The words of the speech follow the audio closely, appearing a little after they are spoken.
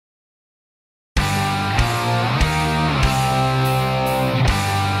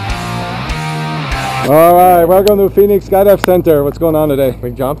All right, welcome to Phoenix Skydive Center. What's going on today?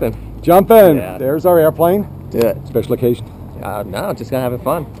 We're jumping. Jumping? Yeah. There's our airplane. Yeah. Special occasion? No, just gonna having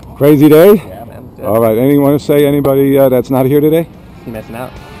fun. Crazy day? Yeah, man. All right, anyone want to say anybody that's not here today? Just messing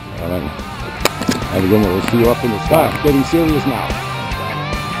out. All right. Have a good one. We'll see you up in the sky. Getting serious now.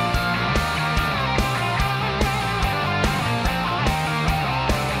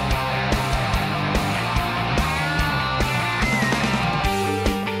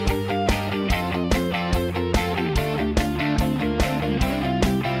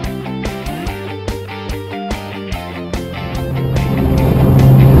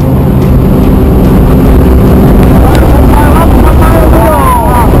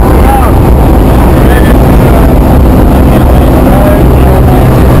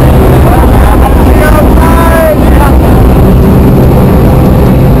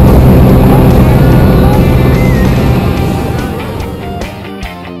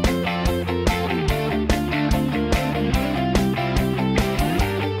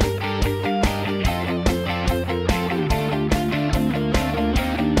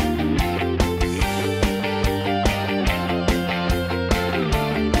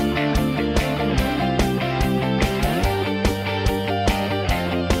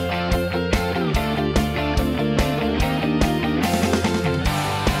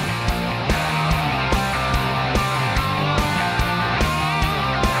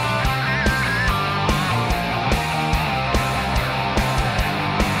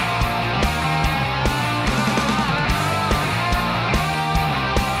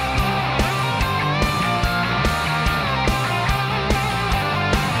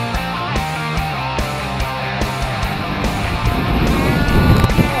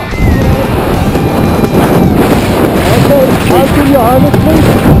 Arch in your harness, please.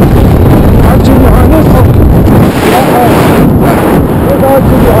 Arch in your harness. There's arch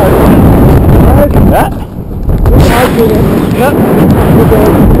in your harness. Alright? Yeah. Just arch in it. Yep.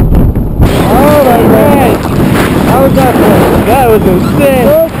 Alright, man. How was that for? That was insane.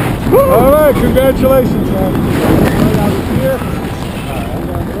 Alright, congratulations, man. Right out here. I'm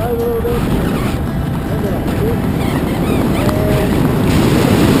going to right a little bit.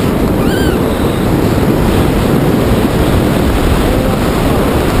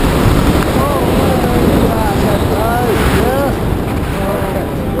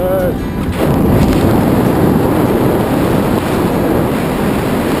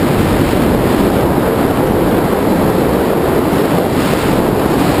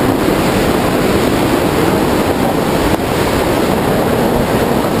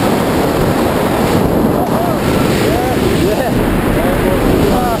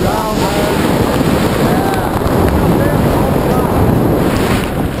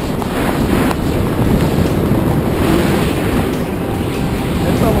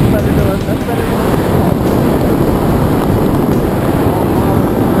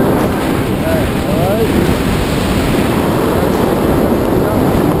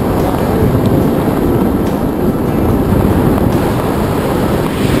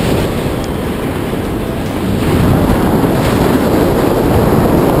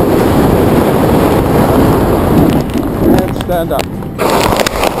 Stand up.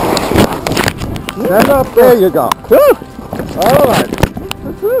 Stand up. There you go. All right.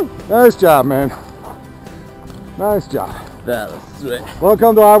 Nice job, man. Nice job. That was sweet.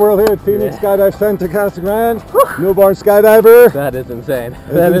 Welcome to our world here at Phoenix Skydive Center, Casa Grande. Newborn skydiver. That is insane.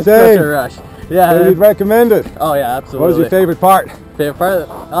 That is insane. such a rush. Yeah. So you'd recommend it? Oh yeah, absolutely. What was your favorite part? Favorite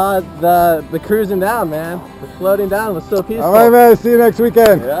part? The cruising down, man. The floating down was so peaceful. All right, man. See you next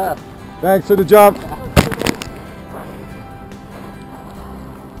weekend. Yeah. Thanks for the jump.